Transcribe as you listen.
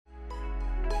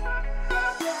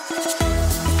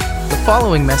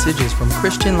following message is from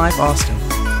Christian Life Austin.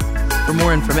 For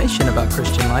more information about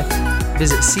Christian Life,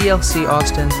 visit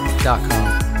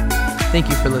clcaustin.com. Thank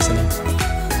you for listening.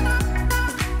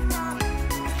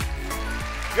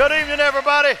 Good evening,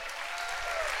 everybody.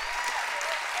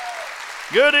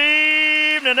 Good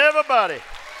evening, everybody.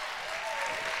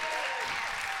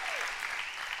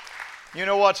 You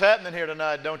know what's happening here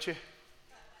tonight, don't you?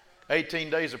 18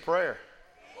 days of prayer.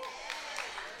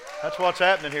 That's what's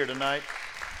happening here tonight.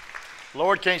 The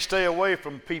Lord can't stay away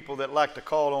from people that like to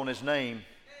call on His name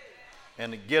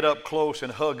and to get up close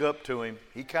and hug up to Him.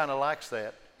 He kind of likes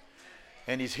that.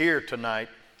 And He's here tonight.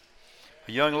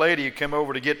 A young lady who came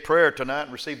over to get prayer tonight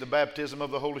and received the baptism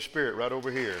of the Holy Spirit right over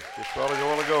here. Just a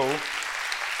while ago.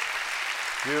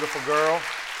 Beautiful girl.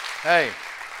 Hey,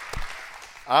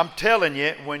 I'm telling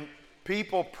you, when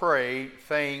people pray,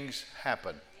 things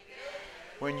happen.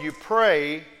 When you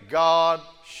pray, God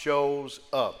shows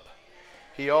up.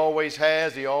 He always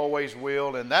has, He always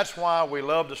will, and that's why we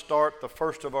love to start the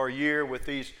first of our year with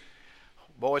these,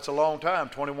 boy, it's a long time,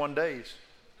 21 days.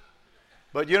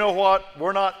 But you know what?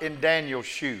 We're not in Daniel's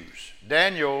shoes.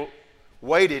 Daniel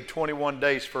waited 21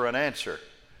 days for an answer.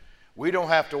 We don't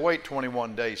have to wait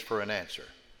 21 days for an answer.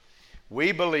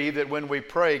 We believe that when we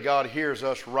pray, God hears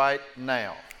us right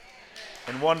now.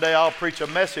 And one day I'll preach a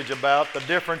message about the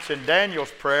difference in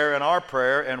Daniel's prayer and our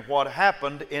prayer and what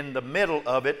happened in the middle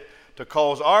of it to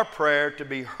cause our prayer to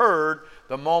be heard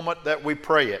the moment that we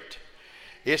pray it.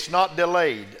 It's not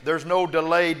delayed. There's no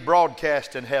delayed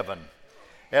broadcast in heaven.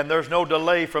 And there's no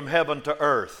delay from heaven to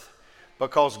earth.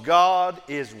 Because God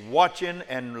is watching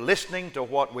and listening to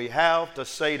what we have to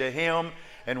say to Him.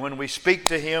 And when we speak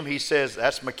to Him, He says,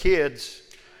 that's my kids.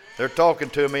 They're talking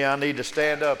to me. I need to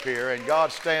stand up here. And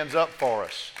God stands up for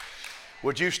us.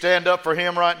 Would you stand up for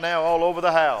Him right now all over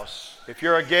the house? If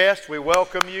you're a guest, we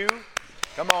welcome you.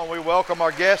 Come on, we welcome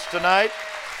our guests tonight.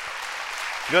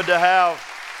 Good to have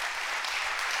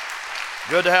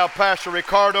Pastor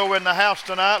Ricardo in the house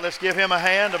tonight. Let's give him a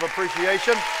hand of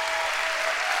appreciation.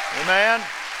 Amen.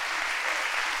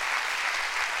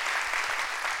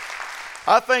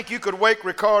 I think you could wake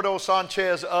Ricardo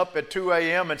Sanchez up at 2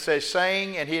 a.m. and say,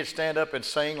 sing, and he'd stand up and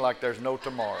sing like there's no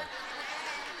tomorrow.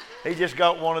 He just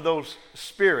got one of those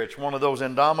spirits, one of those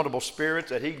indomitable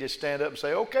spirits that he can just stand up and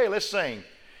say, okay, let's sing.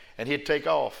 And he'd take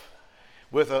off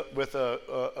with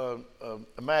a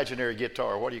imaginary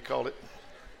guitar. What do you call it?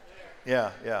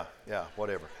 Yeah,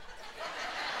 whatever.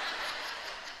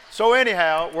 So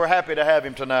anyhow, we're happy to have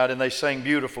him tonight, and they sing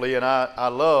beautifully, and I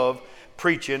love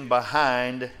preaching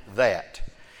behind that.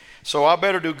 So I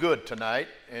better do good tonight,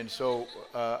 and so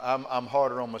I'm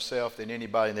harder on myself than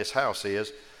anybody in this house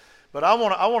is. But I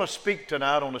want to speak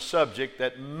tonight on a subject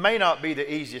that may not be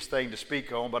the easiest thing to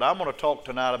speak on, but I'm going to talk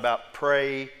tonight about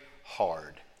pray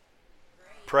hard.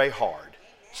 Pray hard.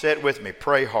 Say it with me,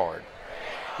 pray hard.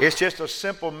 It's just a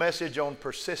simple message on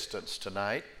persistence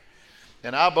tonight.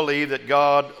 And I believe that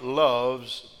God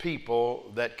loves people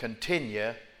that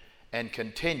continue and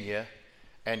continue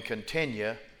and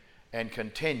continue and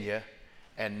continue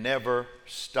and never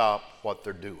stop what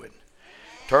they're doing.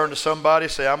 Turn to somebody,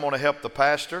 say, I'm going to help the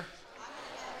pastor.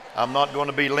 I'm not going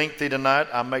to be lengthy tonight.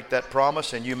 I make that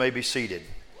promise, and you may be seated.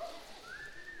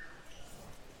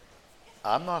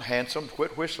 I'm not handsome.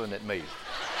 Quit whistling at me.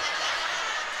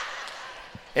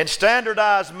 In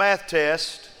standardized math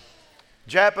tests,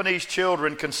 Japanese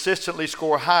children consistently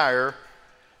score higher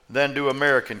than do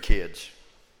American kids.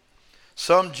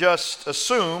 Some just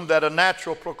assume that a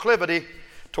natural proclivity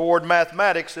toward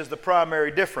mathematics is the primary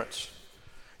difference.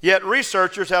 Yet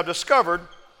researchers have discovered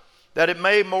that it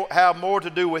may have more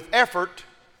to do with effort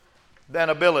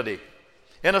than ability.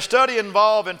 In a study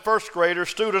involving first graders,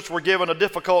 students were given a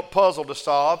difficult puzzle to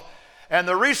solve, and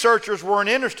the researchers weren't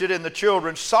interested in the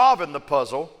children solving the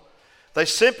puzzle. They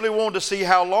simply wanted to see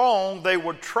how long they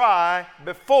would try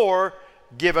before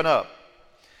giving up.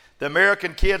 The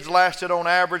American kids lasted on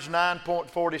average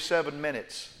 9.47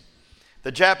 minutes.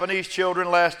 The Japanese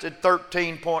children lasted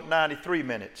 13.93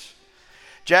 minutes.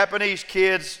 Japanese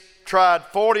kids tried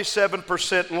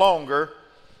 47% longer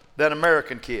than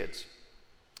American kids.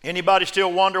 Anybody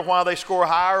still wonder why they score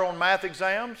higher on math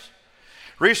exams?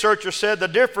 Researchers said the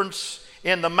difference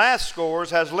in the math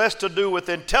scores has less to do with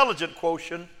intelligent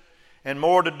quotient and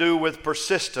more to do with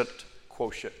persistent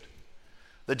quotient.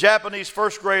 The Japanese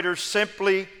first graders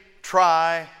simply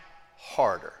try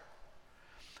harder.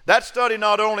 That study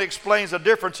not only explains the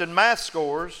difference in math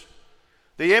scores,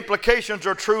 the implications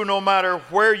are true no matter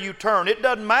where you turn. It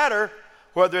doesn't matter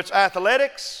whether it's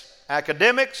athletics,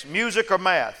 academics, music, or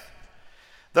math.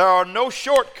 There are no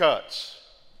shortcuts.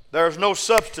 There's no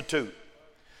substitute.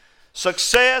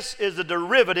 Success is a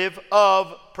derivative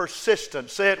of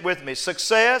persistence. Say it with me.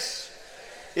 Success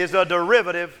is a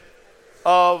derivative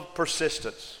of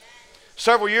persistence.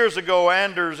 Several years ago,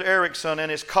 Anders Ericsson and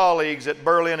his colleagues at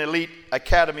Berlin Elite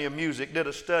Academy of Music did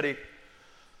a study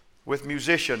with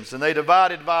musicians, and they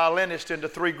divided violinists into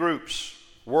three groups: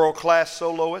 world-class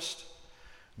soloists,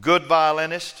 good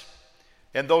violinists,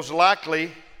 and those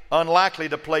unlikely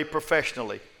to play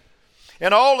professionally.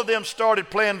 And all of them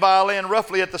started playing violin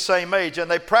roughly at the same age,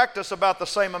 and they practiced about the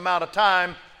same amount of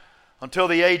time until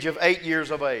the age of 8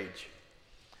 years of age.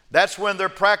 That's when their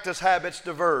practice habits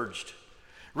diverged.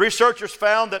 Researchers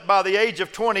found that by the age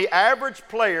of 20, average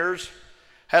players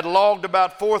had logged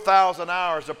about 4,000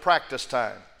 hours of practice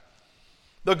time.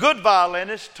 The good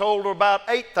violinists totaled about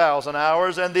 8,000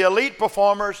 hours, and the elite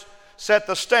performers set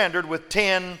the standard with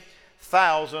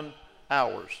 10,000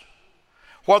 hours.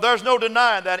 Well, there's no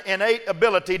denying that innate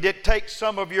ability dictates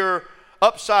some of your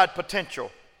upside potential.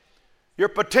 Your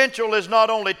potential is not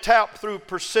only tapped through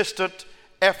persistent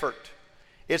effort.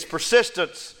 It's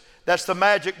persistence that's the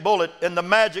magic bullet, and the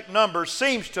magic number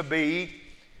seems to be,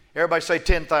 everybody say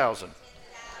 10,000.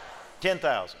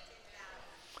 10,000.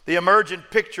 The emergent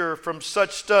picture from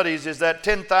such studies is that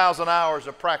 10,000 hours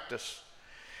of practice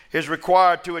is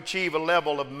required to achieve a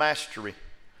level of mastery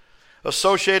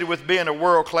associated with being a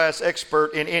world-class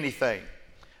expert in anything,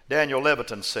 Daniel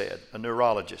Levitin said, a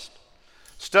neurologist.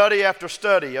 Study after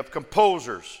study of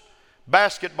composers,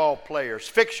 basketball players,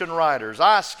 fiction writers,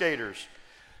 ice skaters,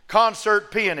 concert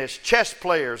pianists, chess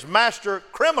players, master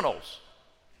criminals,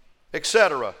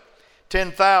 etc.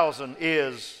 10,000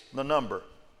 is the number.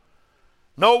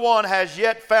 No one has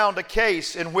yet found a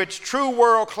case in which true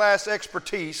world-class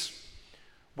expertise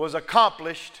was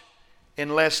accomplished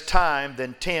in less time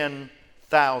than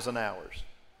 10,000 hours.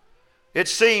 It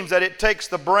seems that it takes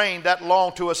the brain that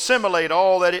long to assimilate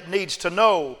all that it needs to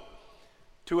know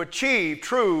to achieve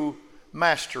true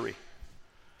mastery.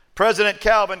 President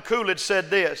Calvin Coolidge said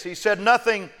this. He said,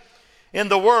 "Nothing in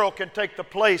the world can take the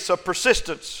place of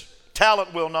persistence.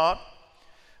 Talent will not.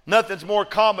 Nothing's more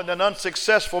common than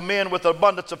unsuccessful men with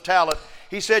abundance of talent."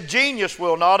 He said, "Genius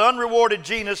will not. Unrewarded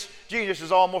genius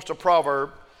is almost a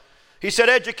proverb." He said,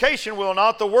 "Education will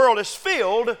not. The world is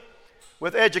filled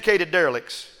with educated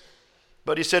derelicts."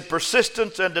 But he said,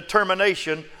 "Persistence and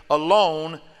determination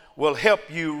alone will help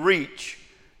you reach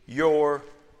your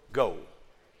goal."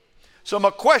 So my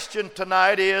question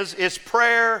tonight is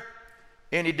prayer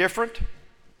any different?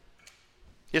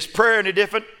 Is prayer any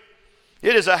different?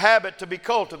 It is a habit to be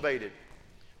cultivated.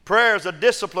 Prayer is a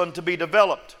discipline to be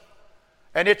developed,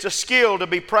 and it's a skill to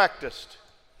be practiced.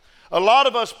 A lot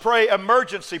of us pray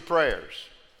emergency prayers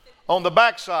on the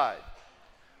backside,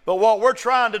 but what we're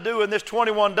trying to do in this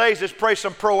 21 days is pray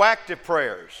some proactive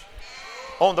prayers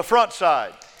on the front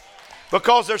side,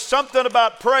 because there's something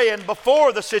about praying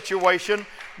before the situation,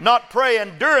 not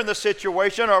praying during the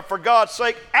situation, or for God's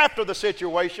sake after the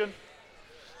situation.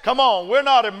 Come on, we're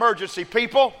not emergency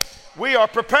people. We are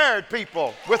prepared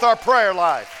people with our prayer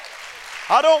life.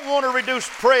 I don't want to reduce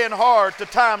praying hard to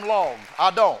time long.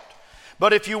 I don't.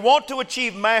 But if you want to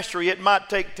achieve mastery, it might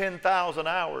take 10,000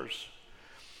 hours.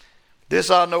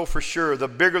 This I know for sure. The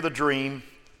bigger the dream,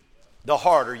 the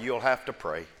harder you'll have to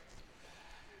pray.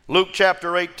 Luke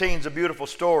chapter 18 is a beautiful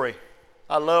story.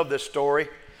 I love this story.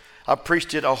 I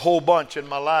preached it a whole bunch in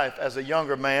my life as a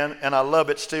younger man, and I love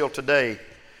it still today.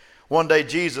 One day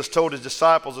Jesus told his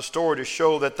disciples a story to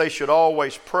show that they should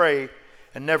always pray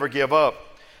and never give up.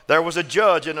 There was a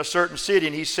judge in a certain city,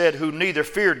 and he said, who neither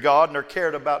feared God nor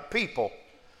cared about people.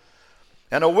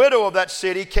 And a widow of that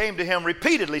city came to him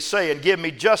repeatedly saying, "Give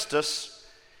me justice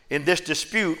in this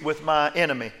dispute with my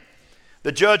enemy."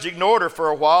 The judge ignored her for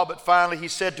a while, but finally he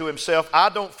said to himself, "I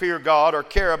don't fear God or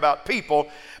care about people,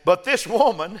 but this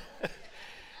woman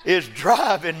is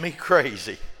driving me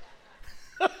crazy."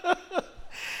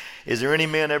 Is there any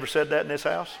men ever said that in this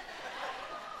house?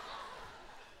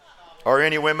 Or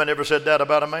any women ever said that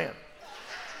about a man?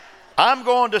 I'm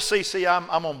going to see, I'm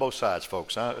on both sides,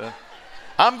 folks.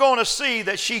 I'm going to see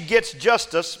that she gets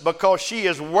justice because she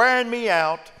is wearing me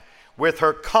out with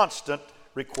her constant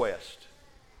request.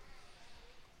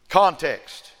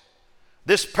 Context.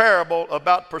 This parable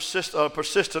about a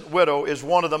persistent widow is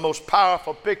one of the most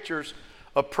powerful pictures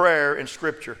of prayer in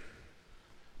Scripture.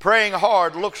 Praying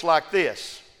hard looks like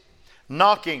this: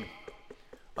 knocking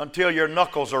until your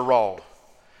knuckles are raw,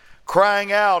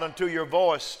 crying out until your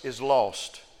voice is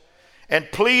lost,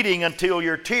 and pleading until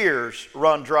your tears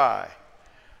run dry.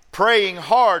 Praying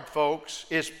hard, folks,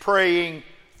 is praying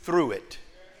through it.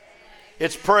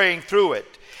 It's praying through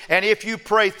it. And if you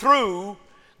pray through,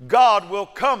 God will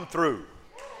come through.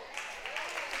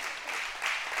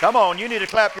 Come on, you need to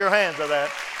clap your hands at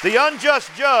that. The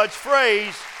unjust judge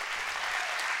phrase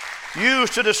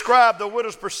used to describe the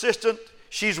widow's persistent,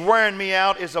 she's wearing me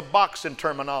out, is a boxing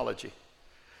terminology.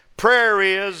 Prayer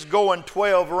is going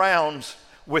 12 rounds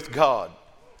with God.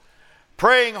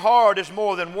 Praying hard is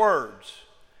more than words.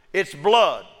 It's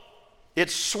blood,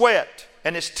 it's sweat,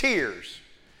 and it's tears,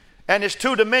 and it's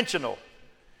two-dimensional.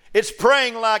 It's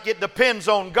praying like it depends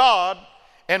on God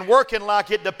and working like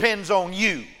it depends on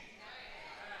you.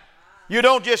 You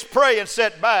don't just pray and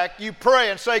sit back. You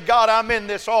pray and say, God, I'm in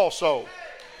this also.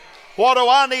 What do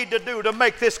I need to do to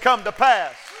make this come to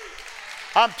pass?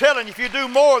 I'm telling you, if you do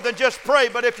more than just pray,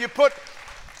 but if you put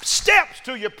steps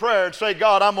to your prayer and say,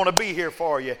 God, I'm going to be here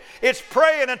for you. It's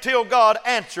praying until God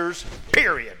answers,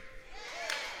 period.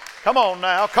 Come on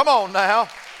now, come on now.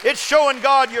 It's showing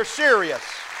God you're serious.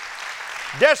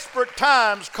 Desperate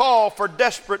times call for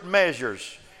desperate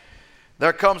measures.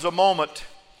 There comes a moment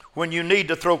when you need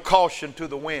to throw caution to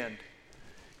the wind.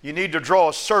 You need to draw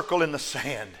a circle in the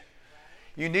sand.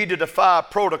 You need to defy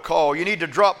protocol. You need to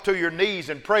drop to your knees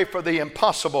and pray for the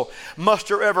impossible.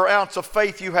 Muster every ounce of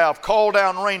faith you have. Call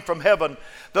down rain from heaven.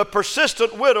 The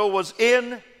persistent widow was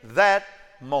in that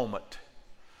moment.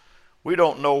 We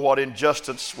don't know what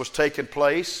injustice was taking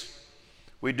place.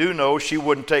 We do know she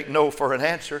wouldn't take no for an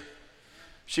answer.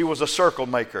 She was a circle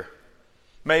maker.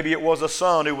 Maybe it was a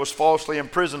son who was falsely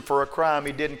imprisoned for a crime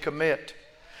he didn't commit.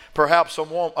 Perhaps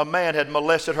a man had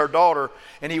molested her daughter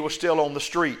and he was still on the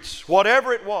streets.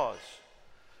 Whatever it was,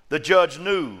 the judge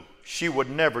knew she would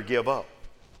never give up.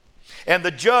 And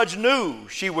the judge knew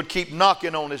she would keep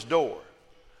knocking on his door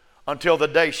until the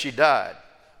day she died.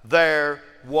 There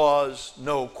was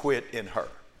no quit in her.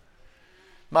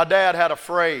 My dad had a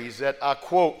phrase that I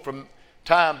quote from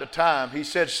time to time. He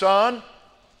said, son,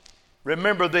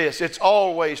 remember this, it's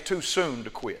always too soon to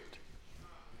quit.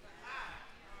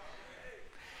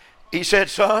 He said,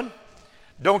 son,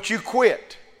 don't you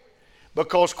quit,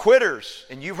 because quitters,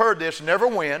 and you've heard this, never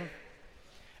win,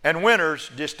 and winners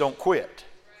just don't quit.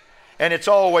 And it's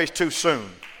always too soon.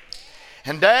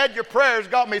 And Dad, your prayers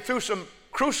got me through some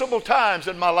crucible times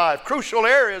in my life, crucial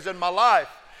areas in my life.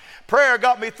 Prayer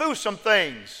got me through some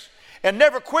things, and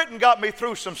never quitting got me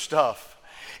through some stuff.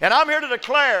 And I'm here to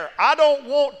declare, I don't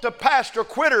want to pastor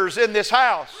quitters in this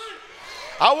house.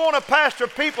 I want to pastor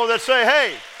people that say,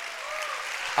 hey,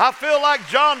 I feel like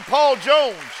John Paul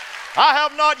Jones. I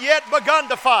have not yet begun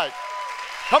to fight.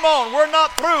 Come on, we're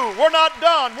not through. We're not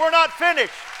done. We're not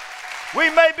finished. We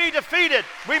may be defeated.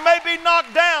 We may be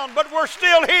knocked down, but we're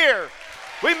still here.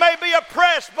 We may be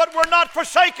oppressed, but we're not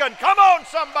forsaken. Come on,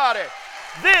 somebody.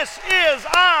 This is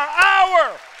our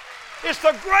hour. It's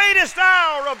the greatest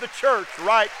hour of the church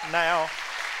right now.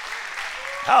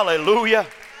 Hallelujah.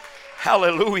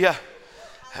 Hallelujah.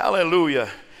 Hallelujah.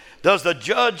 Does the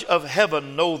judge of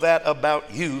heaven know that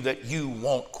about you, that you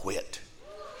won't quit?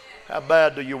 How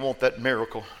bad do you want that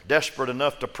miracle? Desperate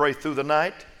enough to pray through the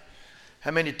night?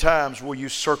 How many times will you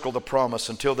circle the promise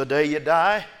until the day you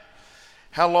die?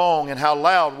 How long and how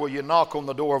loud will you knock on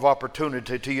the door of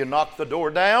opportunity till you knock the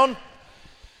door down?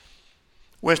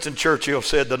 Winston Churchill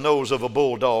said the nose of a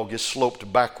bulldog is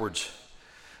sloped backwards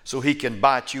so he can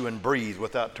bite you and breathe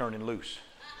without turning loose.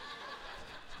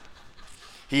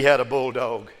 He had a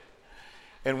bulldog.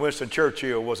 And Winston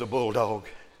Churchill was a bulldog.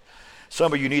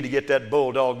 Some of you need to get that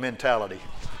bulldog mentality.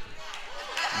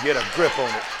 Get a grip on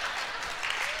it.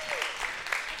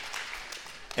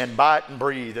 And bite and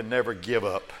breathe and never give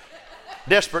up.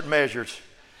 Desperate measures.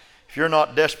 If you're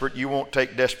not desperate, you won't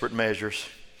take desperate measures.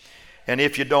 And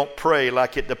if you don't pray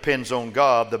like it depends on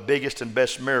God, the biggest and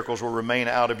best miracles will remain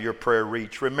out of your prayer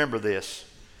reach. Remember this.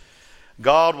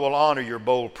 God will honor your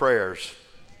bold prayers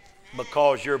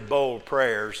because your bold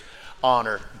prayers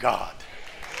honor God.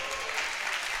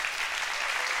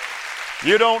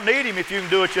 You don't need him if you can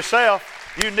do it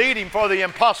yourself. You need him for the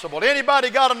impossible.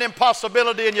 Anybody got an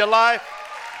impossibility in your life?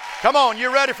 Come on,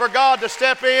 you ready for God to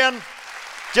step in?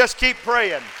 Just keep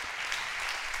praying.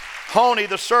 Honi,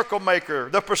 the circle maker,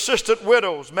 the persistent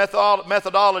widow's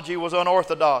methodology was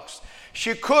unorthodox.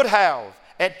 She could have,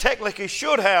 and technically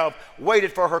should have,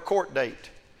 waited for her court date.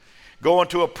 Going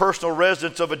to a personal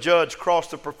residence of a judge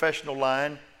crossed the professional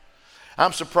line.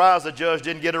 I'm surprised the judge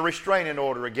didn't get a restraining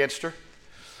order against her.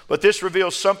 But this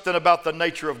reveals something about the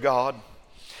nature of God.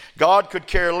 God could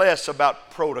care less about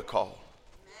protocol.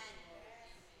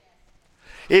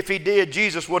 If he did,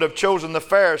 Jesus would have chosen the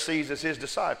Pharisees as his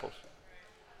disciples.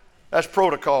 That's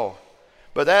protocol.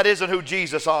 But that isn't who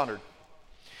Jesus honored.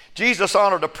 Jesus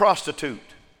honored a prostitute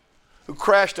who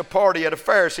crashed a party at a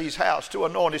Pharisee's house to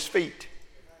anoint his feet.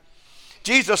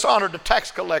 Jesus honored a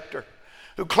tax collector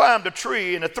who climbed a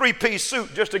tree in a three-piece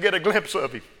suit just to get a glimpse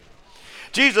of him.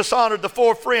 Jesus honored the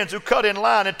 4 friends who cut in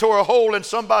line and tore a hole in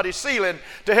somebody's ceiling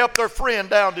to help their friend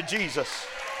down to Jesus.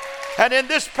 And in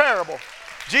this parable,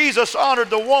 Jesus honored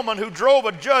the woman who drove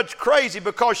a judge crazy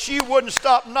because she wouldn't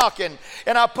stop knocking.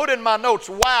 And I put in my notes,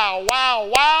 wow, wow,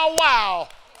 wow, wow.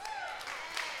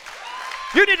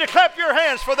 You need to clap your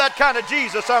hands for that kind of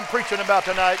Jesus I'm preaching about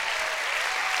tonight.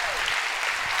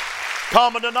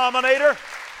 Common denominator,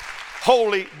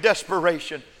 holy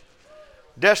desperation.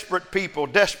 Desperate people,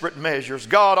 desperate measures.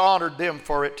 God honored them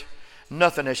for it.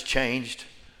 Nothing has changed.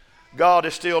 God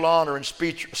is still honoring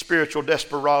spiritual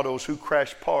desperados who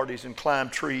crash parties and climb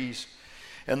trees,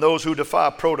 and those who defy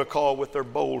protocol with their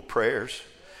bold prayers,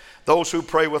 those who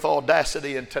pray with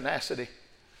audacity and tenacity.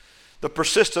 The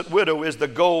persistent widow is the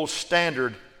gold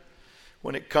standard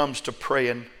when it comes to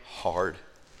praying hard.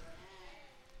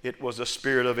 It was a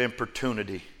spirit of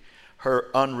importunity. Her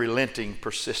unrelenting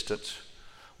persistence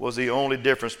was the only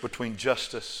difference between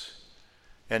justice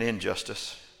and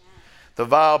injustice. The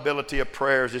viability of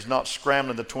prayers is not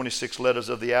scrambling the 26 letters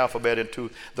of the alphabet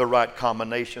into the right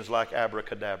combinations like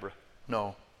abracadabra.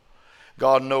 No.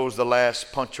 God knows the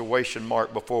last punctuation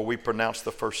mark before we pronounce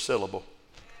the first syllable.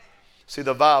 See,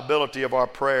 the viability of our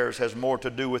prayers has more to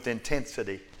do with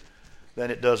intensity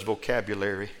than it does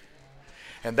vocabulary.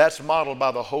 And that's modeled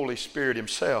by the Holy Spirit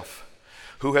himself,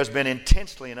 who has been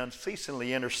intensely and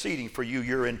unceasingly interceding for you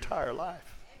your entire life.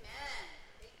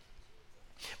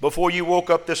 Before you woke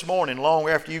up this morning, long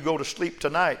after you go to sleep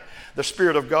tonight, the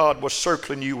Spirit of God was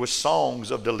circling you with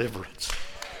songs of deliverance.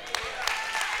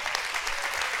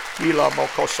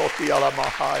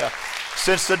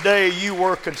 Since the day you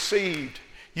were conceived,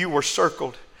 you were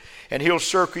circled, and he'll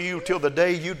circle you till the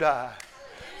day you die.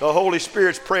 The Holy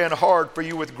Spirit's praying hard for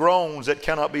you with groans that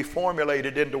cannot be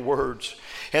formulated into words.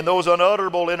 And those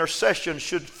unutterable intercessions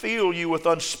should fill you with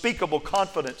unspeakable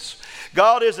confidence.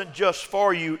 God isn't just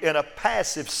for you in a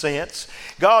passive sense.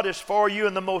 God is for you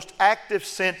in the most active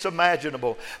sense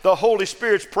imaginable. The Holy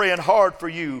Spirit's praying hard for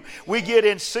you. We get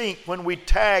in sync when we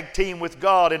tag team with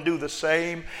God and do the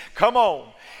same. Come on.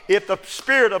 If the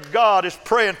Spirit of God is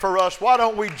praying for us, why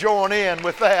don't we join in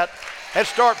with that and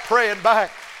start praying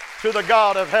back to the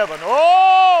God of heaven?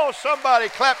 Oh, somebody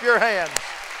clap your hands.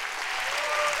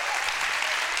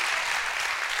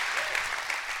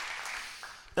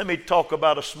 Let me talk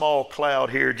about a small cloud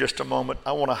here just a moment.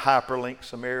 I want to hyperlink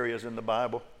some areas in the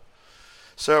Bible.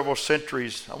 Several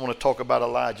centuries, I want to talk about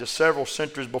Elijah. Several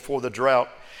centuries before the drought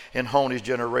in Honi's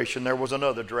generation, there was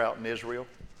another drought in Israel.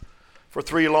 For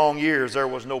 3 long years, there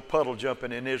was no puddle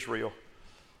jumping in Israel.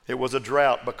 It was a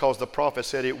drought because the prophet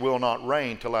said, it will not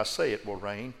rain till I say it will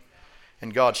rain.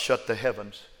 And God shut the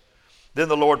heavens. Then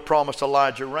the Lord promised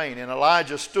Elijah rain, and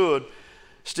Elijah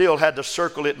still had to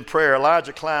circle it in prayer.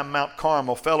 Elijah climbed Mount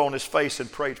Carmel, fell on his face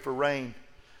and prayed for rain.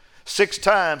 6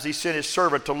 times he sent his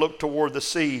servant to look toward the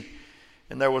sea,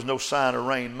 and there was no sign of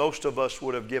rain. Most of us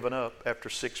would have given up after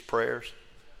 6 prayers.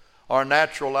 Our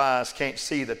natural eyes can't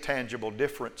see the tangible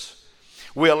difference.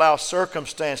 We allow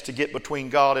circumstance to get between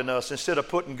God and us instead of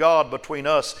putting God between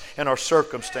us and our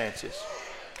circumstances.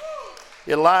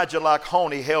 Elijah, like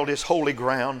Honi, held his holy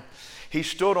ground. He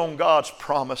stood on God's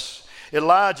promise.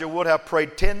 Elijah would have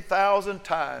prayed 10,000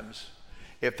 times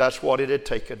if that's what it had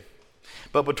taken.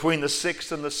 But between the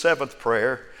 6th and the 7th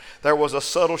prayer, there was a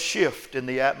subtle shift in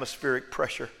the atmospheric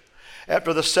pressure.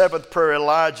 After the 7th prayer,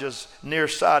 Elijah's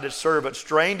nearsighted servant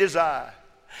strained his eye,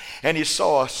 and he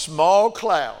saw a small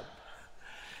cloud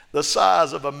the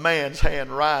size of a man's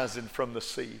hand rising from the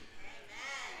sea.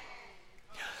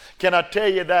 Can I tell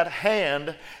you, that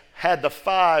hand had the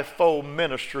 5-fold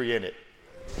ministry in it.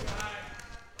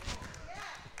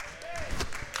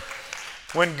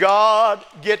 When God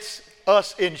gets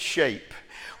us in shape,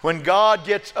 when God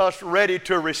gets us ready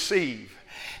to receive,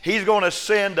 he's going to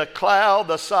send a cloud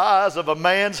the size of a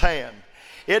man's hand.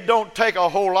 It don't take a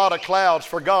whole lot of clouds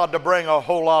for God to bring a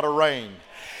whole lot of rain.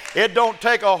 It don't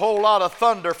take a whole lot of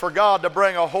thunder for God to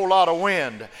bring a whole lot of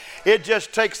wind. It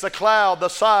just takes the cloud the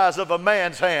size of a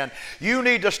man's hand. You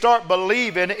need to start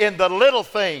believing in the little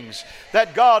things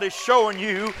that God is showing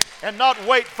you and not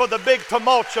wait for the big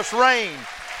tumultuous rain.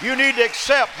 You need to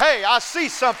accept, hey, I see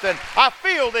something. I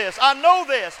feel this. I know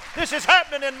this. This is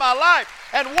happening in my life.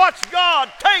 And watch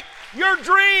God take your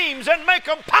dreams and make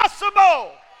them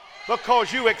possible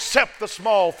because you accept the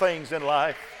small things in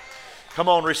life. Come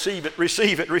on, receive it,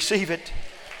 receive it, receive it,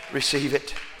 receive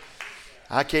it.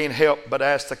 I can't help but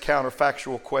ask the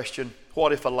counterfactual question,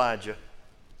 what if Elijah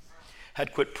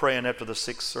had quit praying after the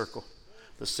 6th circle,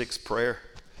 the 6th prayer?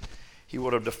 He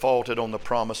would have defaulted on the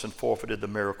promise and forfeited the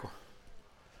miracle.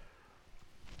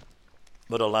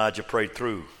 But Elijah prayed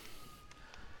through,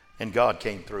 and God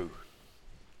came through,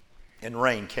 and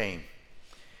rain came.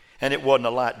 And it wasn't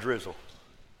a light drizzle.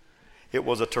 It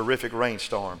was a terrific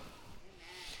rainstorm.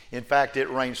 In fact, it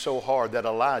rained so hard that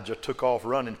Elijah took off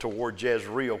running toward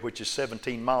Jezreel, which is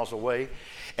 17 miles away,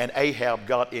 and Ahab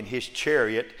got in his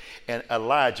chariot, and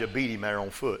Elijah beat him there on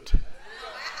foot.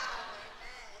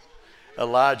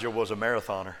 Elijah was a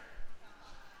marathoner.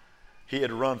 He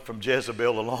had run from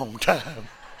Jezebel a long time,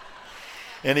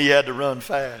 and he had to run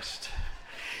fast.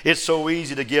 It's so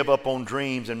easy to give up on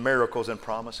dreams and miracles and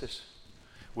promises.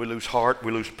 We lose heart,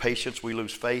 we lose patience, we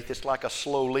lose faith. It's like a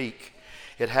slow leak.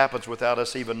 It happens without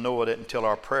us even knowing it until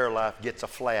our prayer life gets a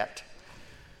flat.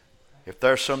 If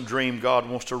there's some dream God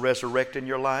wants to resurrect in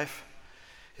your life,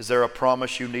 is there a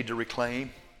promise you need to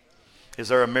reclaim? Is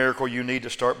there a miracle you need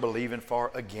to start believing for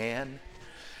again?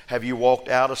 Have you walked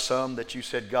out of some that you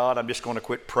said, God, I'm just going to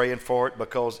quit praying for it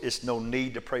because it's no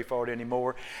need to pray for it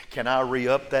anymore? Can I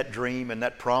re-up that dream and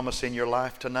that promise in your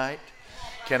life tonight?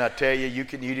 Can I tell you,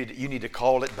 you need to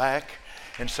call it back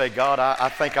and say, God, I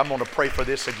think I'm going to pray for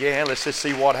this again. Let's just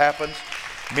see what happens.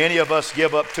 Many of us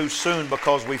give up too soon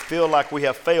because we feel like we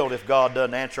have failed if God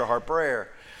doesn't answer our prayer.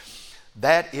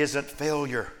 That isn't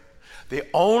failure. The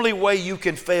only way you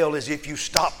can fail is if you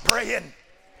stop praying.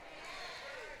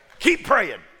 Keep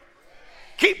praying.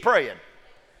 Keep praying.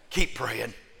 Keep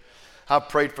praying. I've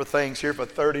prayed for things here for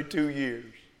 32 years.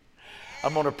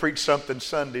 I'm going to preach something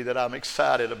Sunday that I'm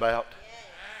excited about.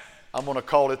 I'm going to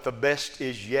call it The Best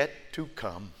Is Yet to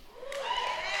Come.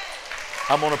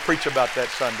 I'm going to preach about that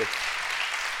Sunday.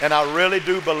 And I really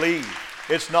do believe,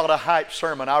 it's not a hype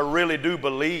sermon, I really do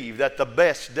believe that the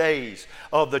best days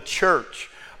of the church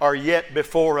are yet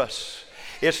before us.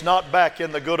 It's not back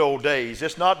in the good old days.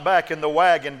 It's not back in the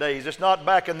wagon days. It's not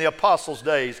back in the apostles'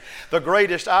 days. The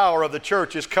greatest hour of the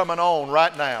church is coming on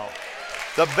right now.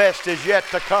 The best is yet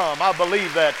to come. I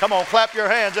believe that. Come on, clap your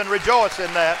hands and rejoice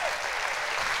in that.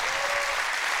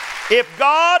 If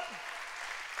God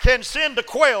can send a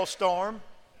quail storm,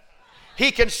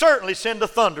 He can certainly send a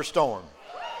thunderstorm.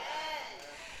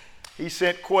 He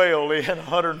sent quail in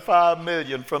 105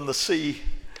 million from the sea.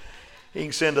 He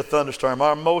can send a thunderstorm.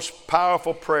 Our most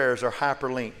powerful prayers are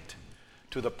hyperlinked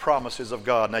to the promises of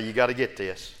God. Now you got to get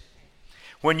this.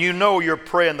 When you know you're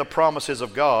praying the promises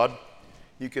of God,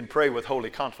 you can pray with holy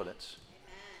confidence.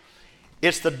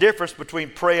 It's the difference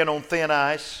between praying on thin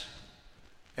ice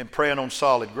and praying on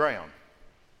solid ground.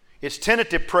 It's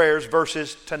tentative prayers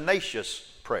versus tenacious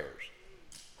prayers.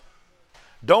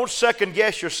 Don't second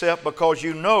guess yourself because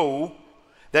you know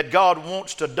that God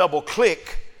wants to double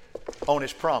click on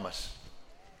His promise.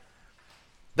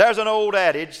 There's an old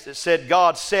adage that said,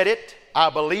 God said it, I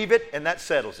believe it, and that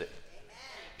settles it.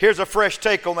 Here's a fresh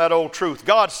take on that old truth.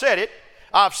 God said it,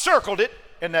 I've circled it,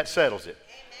 and that settles it.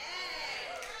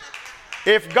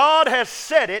 If God has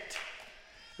said it,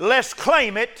 let's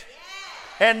claim it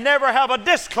and never have a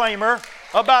disclaimer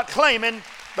about claiming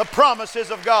the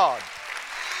promises of God.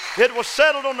 It was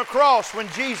settled on the cross when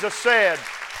Jesus said,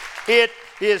 it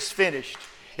is finished.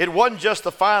 It wasn't just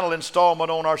the final installment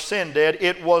on our sin debt.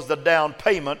 It was the down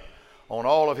payment on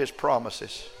all of His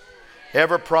promises.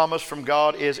 Every promise from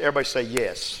God is, everybody say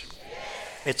yes.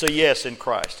 It's a yes in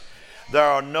Christ. There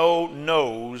are no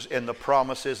no's in the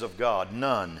promises of God.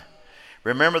 None.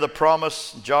 Remember the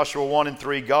promise, Joshua 1 and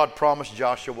 3, God promised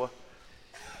Joshua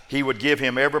He would give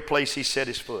him every place he set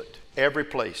his foot. Every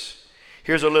place.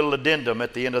 Here's a little addendum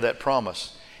at the end of that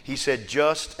promise. He said,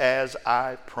 just as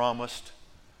I promised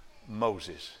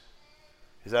Moses.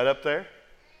 Is that up there?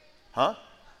 Huh?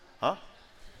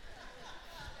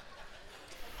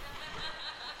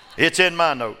 It's in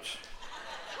my notes.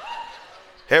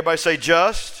 Everybody say,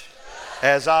 just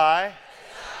as I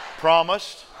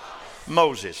promised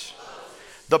Moses.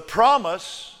 The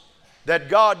promise that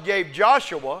God gave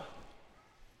Joshua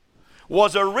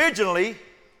was originally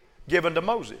given to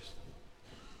Moses.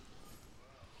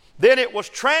 Then it was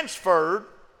transferred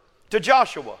to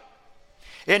Joshua.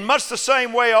 In much the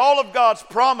same way, all of God's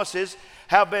promises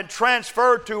have been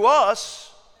transferred to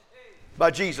us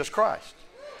by Jesus Christ.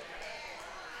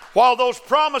 While those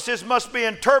promises must be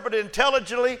interpreted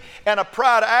intelligently and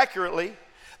applied accurately,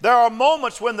 there are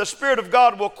moments when the Spirit of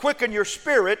God will quicken your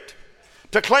spirit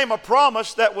to claim a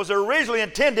promise that was originally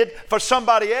intended for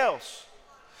somebody else.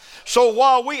 So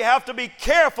while we have to be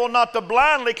careful not to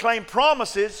blindly claim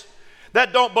promises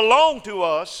that don't belong to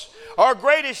us, our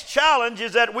greatest challenge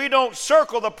is that we don't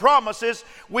circle the promises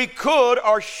we could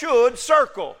or should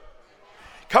circle.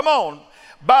 Come on.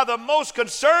 By the most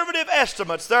conservative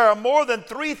estimates, there are more than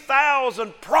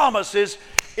 3,000 promises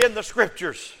in the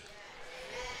Scriptures.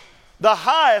 The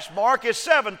highest mark is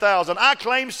 7,000. I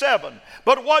claim 7.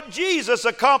 But what Jesus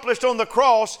accomplished on the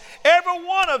cross, every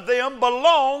one of them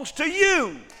belongs to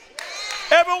you.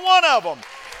 Every one of them.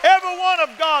 Every one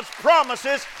of God's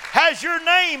promises has your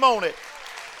name on it.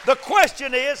 The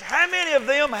question is, how many of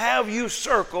them have you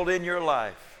circled in your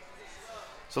life?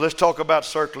 So let's talk about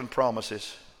circling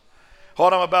promises.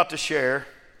 What I'm about to share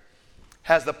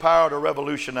has the power to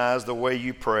revolutionize the way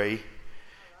you pray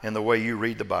and the way you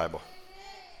read the Bible.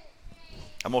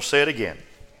 I'm going to say it again.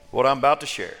 What I'm about to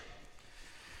share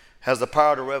has the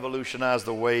power to revolutionize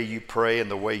the way you pray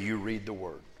and the way you read the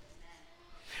Word.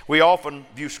 We often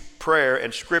view prayer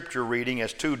and Scripture reading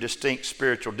as two distinct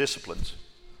spiritual disciplines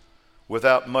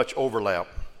without much overlap.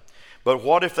 But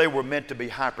what if they were meant to be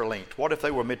hyperlinked? What if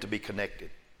they were meant to be connected?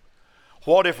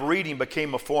 What if reading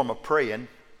became a form of praying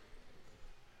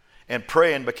and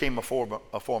praying became a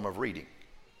form of reading?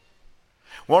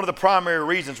 One of the primary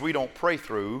reasons we don't pray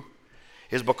through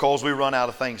is because we run out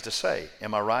of things to say.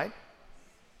 Am I right?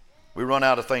 We run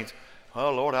out of things.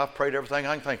 Oh, Lord, I've prayed everything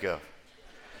I can think of.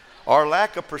 Our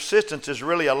lack of persistence is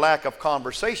really a lack of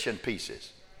conversation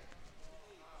pieces.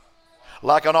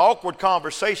 Like an awkward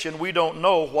conversation, we don't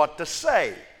know what to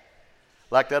say.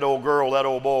 Like that old girl, that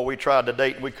old boy we tried to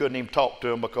date and we couldn't even talk to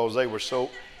them because they were so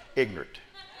ignorant.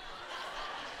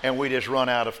 And we just run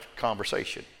out of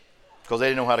conversation because they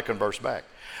didn't know how to converse back.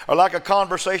 Or like a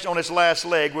conversation on its last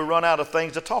leg, we run out of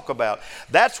things to talk about.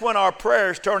 That's when our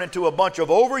prayers turn into a bunch of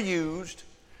overused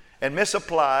and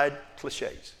misapplied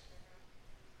cliches.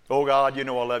 Oh God, you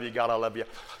know I love you. God, I love you.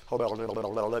 Oh, I love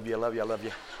you, I love you, I love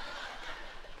you.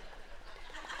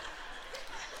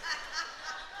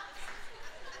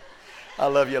 I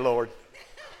love you, Lord.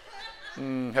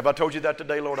 Have I told you that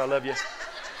today, Lord? I love you.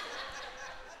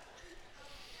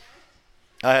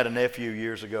 I had a nephew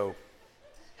years ago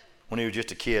when he was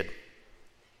just a kid.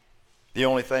 The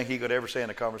only thing he could ever say in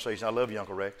a conversation, I love you,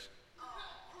 Uncle Rex.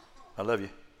 I love you.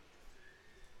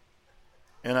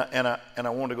 And I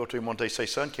wanted to go to him one day and say,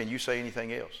 son, can you say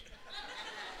anything else?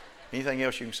 Anything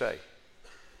else you can say?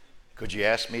 Could you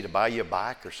ask me to buy you a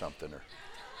bike or something? Or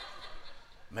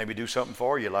maybe do something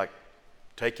for you, like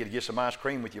take you to get some ice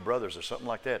cream with your brothers or something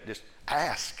like that. Just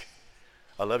ask.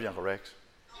 I love you, Uncle Rex.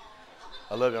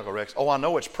 I love you, Uncle Rex. Oh, I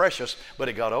know it's precious, but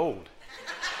it got old.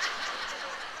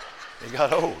 It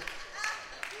got old.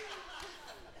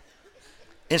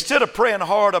 Instead of praying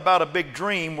hard about a big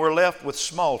dream, we're left with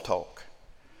small talk.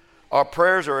 Our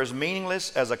prayers are as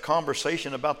meaningless as a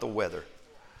conversation about the weather.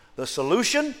 The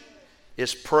solution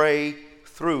is pray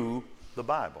through the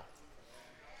Bible.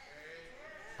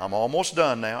 I'm almost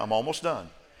done now. I'm almost done.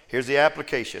 Here's the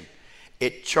application.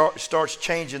 It starts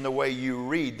changing the way you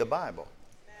read the Bible.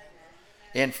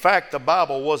 In fact, the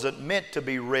Bible wasn't meant to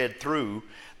be read through.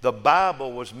 The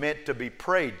Bible was meant to be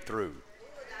prayed through.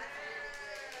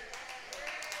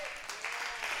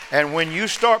 And when you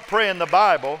start praying the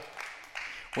Bible,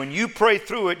 when you pray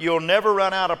through it, you'll never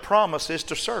run out of promises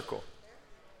to circle.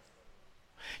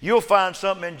 You'll find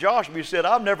something in Joshua. You said,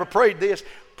 I've never prayed this.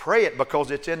 Pray it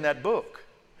because it's in that book.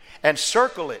 And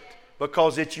circle it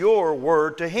because it's your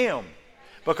word to Him.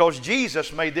 Because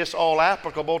Jesus made this all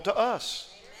applicable to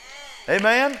us.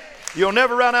 Amen? You'll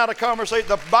never run out of conversation.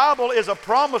 The Bible is a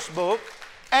promise book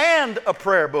and a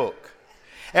prayer book.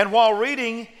 And while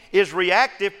reading is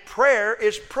reactive, prayer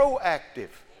is proactive.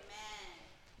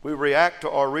 We react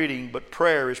to our reading, but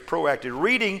prayer is proactive.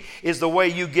 Reading is the way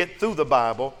you get through the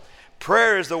Bible.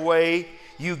 Prayer is the way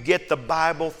you get the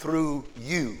Bible through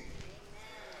you.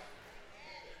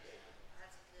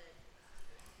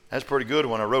 That's pretty good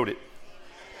when I wrote it.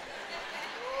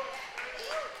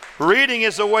 Reading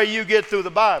is the way you get through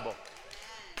the Bible.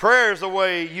 Prayer is the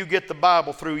way you get the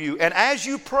Bible through you. And as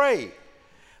you pray,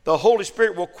 the Holy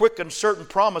Spirit will quicken certain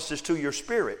promises to your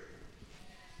spirit.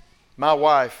 My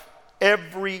wife,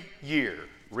 every year,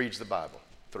 reads the Bible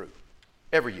through.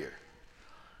 Every year.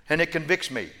 And it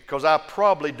convicts me, because I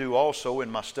probably do also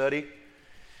in my study.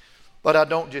 But I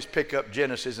don't just pick up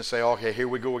Genesis and say, okay, here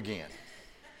we go again.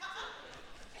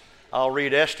 I'll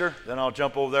read Esther, then I'll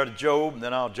jump over there to Job, and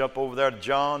then I'll jump over there to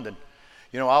John. Then,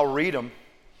 I'll read them.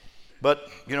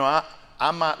 But,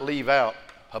 I might leave out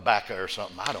Habakkuk or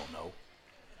something. I don't know.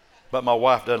 But my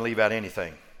wife doesn't leave out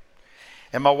anything.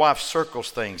 And my wife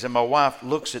circles things, and my wife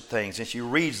looks at things, and she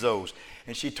reads those.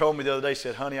 And she told me the other day,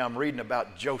 said, honey, I'm reading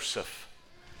about Joseph.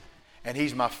 And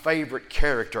he's my favorite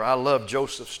character. I love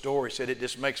Joseph's story. Said it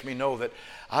just makes me know that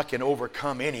I can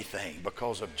overcome anything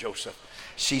because of Joseph.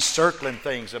 She's circling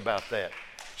things about that.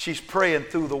 She's praying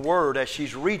through the Word as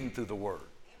she's reading through the Word.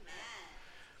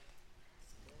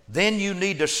 Then you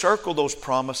need to circle those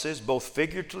promises both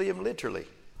figuratively and literally.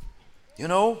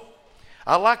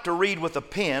 I like to read with a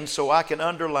pen so I can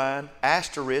underline,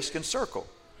 asterisk, and circle.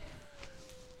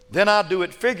 Then I do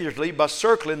it figuratively by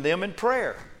circling them in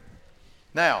prayer.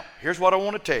 Now, here's what I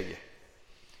want to tell you.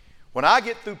 When I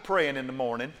get through praying in the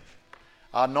morning,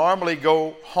 I normally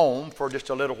go home for just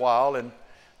a little while, and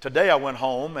today I went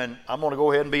home, and I'm going to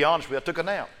go ahead and be honest with you, I took a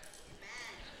nap.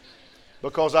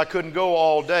 Because I couldn't go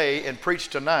all day and preach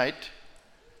tonight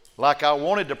like I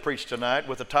wanted to preach tonight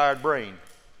with a tired brain.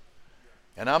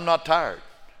 And I'm not tired.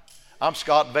 I'm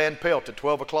Scott Van Pelt at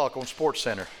 12 o'clock on Sports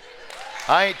Center.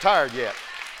 I ain't tired yet.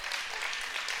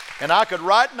 And I could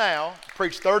right now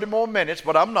preach 30 more minutes,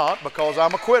 but I'm not because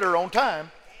I'm a quitter on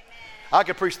time. I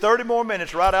could preach 30 more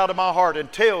minutes right out of my heart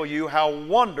and tell you how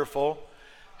wonderful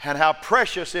and how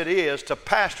precious it is to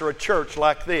pastor a church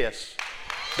like this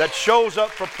that shows up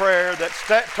for prayer,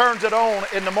 that turns it on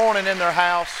in the morning in their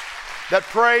house, that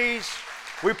prays.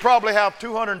 We probably have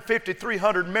 250,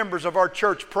 300 members of our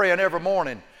church praying every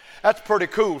morning. That's pretty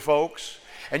cool, folks.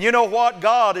 And you know what?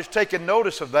 God is taking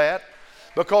notice of that,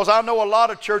 because I know a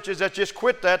lot of churches that just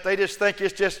quit that. They just think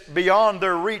it's just beyond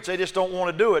their reach. They just don't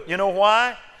want to do it. You know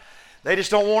why? They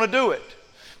just don't want to do it.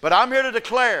 But I'm here to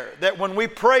declare that when we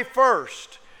pray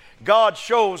first, God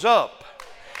shows up.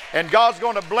 And God's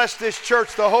going to bless this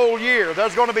church the whole year.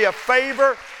 There's going to be a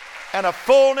favor and a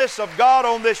fullness of God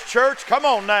on this church. Come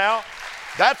on now.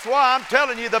 That's why I'm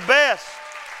telling you the best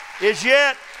is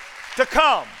yet to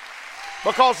come.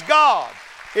 Because God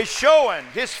is showing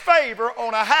His favor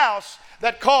on a house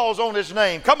that calls on His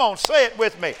name. Come on, say it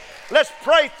with me. Let's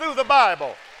pray through the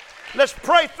Bible. Let's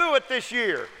pray through it this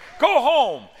year. Go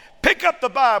home, pick up the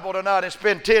Bible tonight and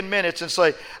spend 10 minutes and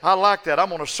say, I like that. I'm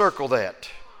going to circle that.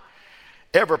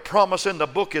 Every promise in the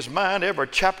book is mine. Every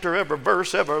chapter, every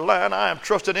verse, every line. I am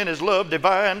trusted in His love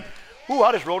divine. Ooh,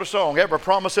 I just wrote a song. Every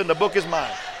promise in the book is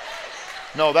mine.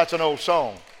 No, that's an old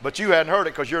song. But you hadn't heard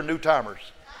it because you're new timers.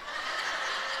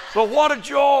 But what a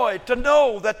joy to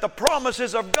know that the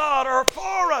promises of God are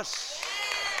for us.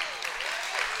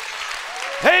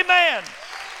 Amen.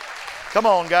 Come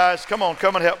on, guys. Come on,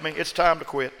 come and help me. It's time to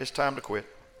quit. It's time to quit.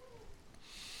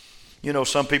 You know,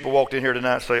 some people walked in here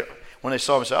tonight and say, when they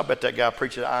saw me, say, I bet that guy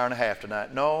preached an hour and a half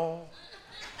tonight. No.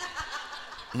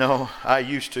 No, I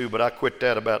used to, but I quit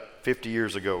that about 50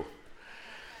 years ago.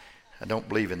 I don't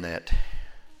believe in that.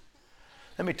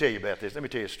 Let me tell you about this. Let me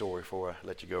tell you a story before I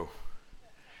let you go.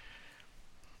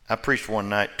 I preached one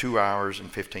night 2 hours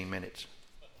and 15 minutes.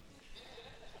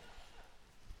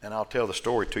 And I'll tell the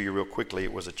story to you real quickly.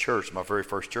 It was a church, my very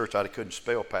first church. I couldn't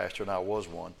spell pastor, and I was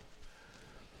one.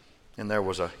 And there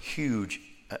was a huge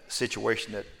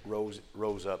situation that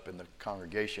rose up in the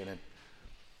congregation,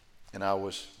 and I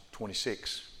was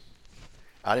 26.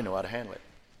 I didn't know how to handle it.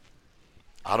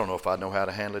 I don't know if I know how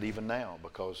to handle it even now,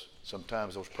 because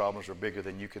sometimes those problems are bigger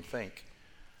than you can think.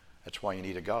 That's why you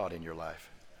need a God in your life.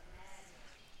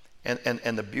 And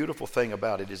the beautiful thing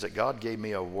about it is that God gave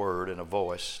me a word and a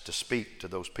voice to speak to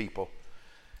those people.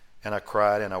 And I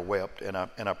cried and I wept and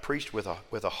I preached with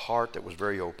a heart that was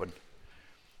very open.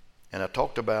 And I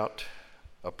talked about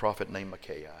a prophet named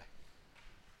Micaiah,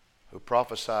 who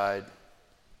prophesied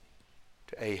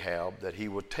to Ahab that he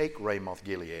would take Ramoth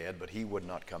Gilead, but he would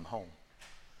not come home.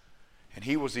 And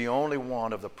he was the only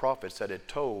one of the prophets that had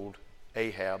told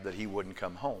Ahab that he wouldn't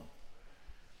come home.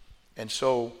 And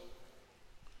so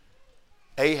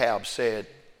Ahab said,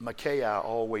 Micaiah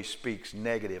always speaks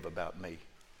negative about me.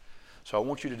 So I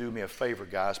want you to do me a favor,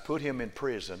 guys. Put him in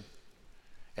prison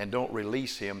and don't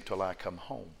release him till I come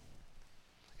home.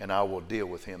 And I will deal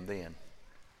with him then.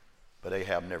 But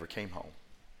Ahab never came home.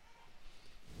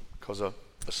 Because a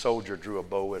soldier drew a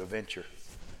bow at a venture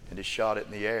and he shot it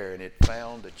in the air, and it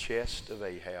found the chest of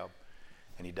Ahab,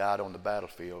 and he died on the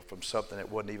battlefield from something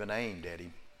that wasn't even aimed at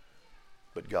him.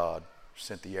 But God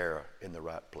sent the arrow in the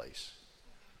right place.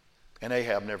 And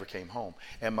Ahab never came home.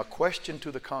 And my question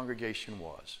to the congregation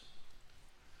was,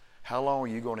 how long are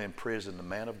you going to imprison the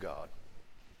man of God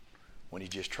when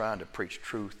he's just trying to preach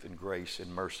truth and grace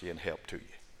and mercy and help to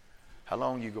you? How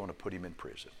long are you going to put him in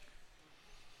prison?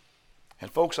 And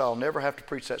folks, I'll never have to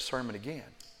preach that sermon again,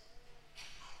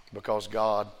 because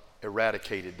God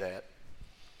eradicated that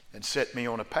and set me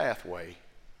on a pathway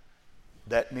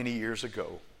that many years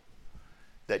ago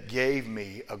that gave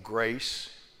me a grace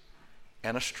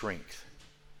and a strength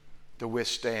to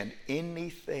withstand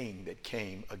anything that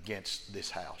came against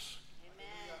this house.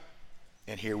 Amen.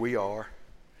 And here we are,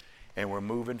 and we're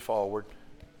moving forward,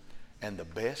 and the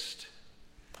best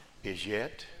is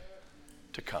yet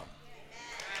to come.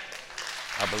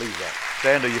 I believe that.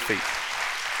 Stand to your feet.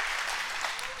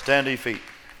 Stand to your feet.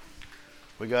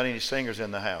 We got any singers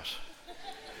in the house?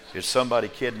 Did somebody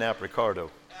kidnap Ricardo?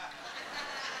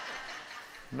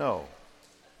 No.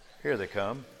 Here they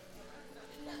come.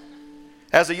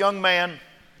 As a young man,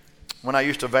 when I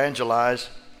used to evangelize,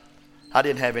 I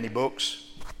didn't have any books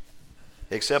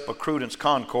except a Cruden's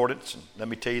Concordance. And let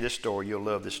me tell you this story. You'll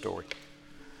love this story.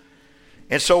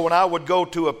 And so when I would go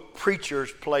to a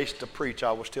preacher's place to preach,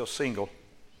 I was still single.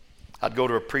 I'd go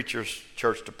to a preacher's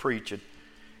church to preach, and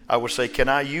I would say, can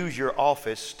I use your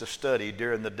office to study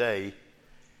during the day?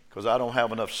 Because I don't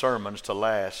have enough sermons to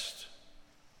last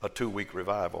a 2-week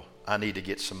revival. I need to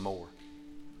get some more.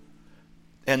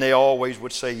 And they always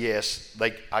would say yes.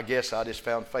 I guess I just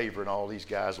found favor in all these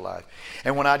guys' life.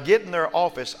 And when I'd get in their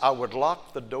office, I would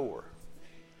lock the door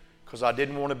because I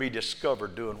didn't want to be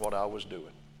discovered doing what I was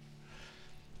doing.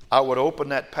 I would open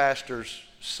that pastor's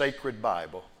sacred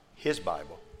Bible, his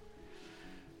Bible,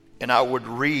 and I would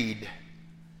read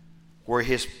where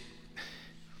his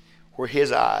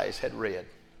eyes had read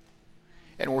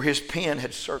and where his pen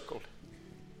had circled.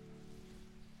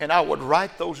 And I would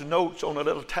write those notes on a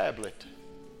little tablet.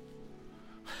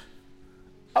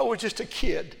 I was just a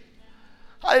kid.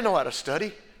 I didn't know how to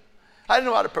study. I didn't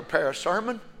know how to prepare a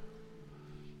sermon.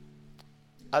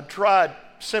 I tried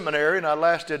seminary, and I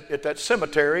lasted at that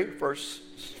cemetery for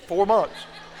 4 months.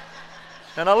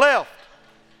 And I left.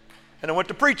 And I went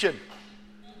to preaching.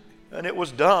 And it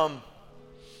was dumb.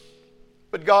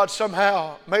 But God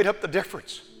somehow made up the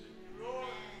difference.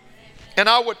 And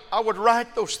I would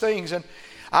write those things, and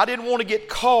I didn't want to get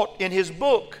caught in his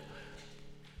book.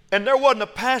 And there wasn't a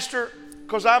pastor,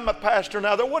 because I'm a pastor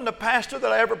now, there wasn't a pastor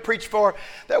that I ever preached for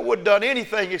that would have done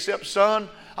anything except, son,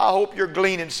 I hope you're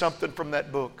gleaning something from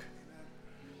that book.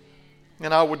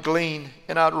 And I would glean,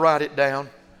 and I'd write it down.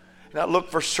 And I'd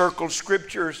look for circled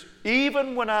scriptures,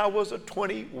 even when I was a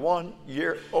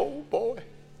 21-year-old boy.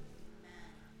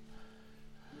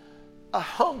 I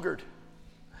hungered,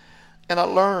 and I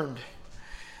learned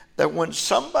that when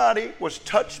somebody was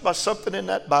touched by something in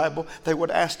that Bible, they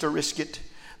would asterisk it,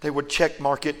 they would check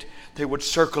mark it, they would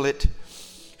circle it,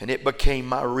 and it became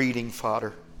my reading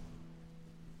fodder.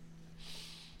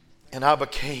 And I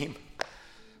became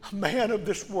a man of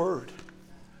this word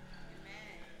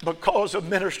because of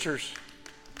ministers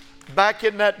back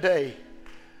in that day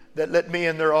that let me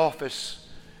in their office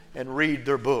and read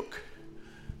their book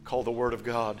called the Word of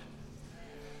God.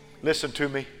 Listen to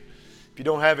me. If you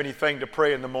don't have anything to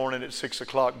pray in the morning at 6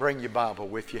 o'clock, bring your Bible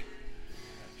with you.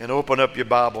 And open up your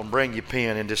Bible and bring your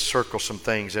pen and just circle some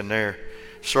things in there.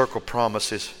 Circle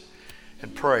promises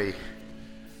and pray.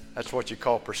 That's what you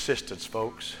call persistence,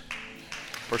 folks.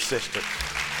 Persistent.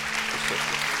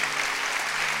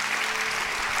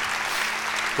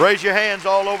 Raise your hands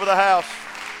all over the house.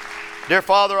 Dear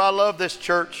Father, I love this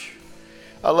church.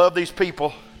 I love these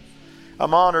people.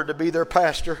 I'm honored to be their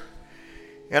pastor.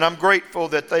 And I'm grateful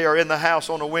that they are in the house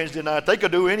on a Wednesday night. They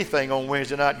could do anything on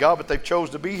Wednesday night, God, but they've chose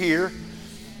to be here.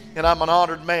 And I'm an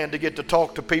honored man to get to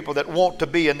talk to people that want to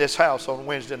be in this house on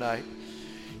Wednesday night.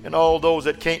 And all those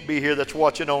that can't be here that's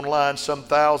watching online, some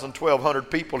 1,000,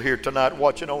 1,200 people here tonight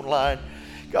watching online.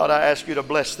 God, I ask you to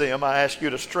bless them. I ask you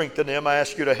to strengthen them. I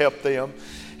ask you to help them.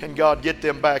 And God, get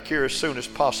them back here as soon as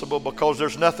possible, because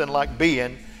there's nothing like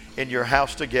being in your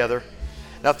house together.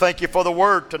 Now, thank you for the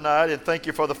word tonight, and thank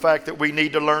you for the fact that we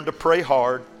need to learn to pray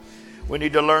hard. We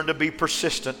need to learn to be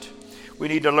persistent. We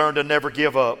need to learn to never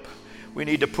give up. We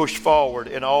need to push forward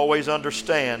and always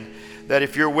understand that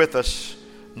if you're with us,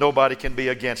 nobody can be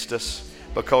against us,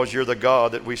 because you're the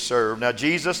God that we serve. Now,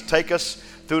 Jesus, take us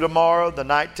through tomorrow, the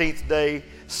 19th day,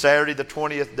 Saturday, the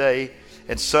 20th day,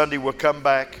 and Sunday we'll come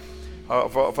back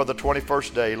for the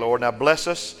 21st day, Lord. Now, bless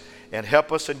us and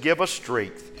help us and give us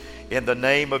strength. In the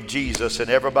name of Jesus. And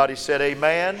everybody said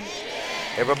amen. Amen.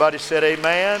 Everybody said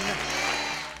amen.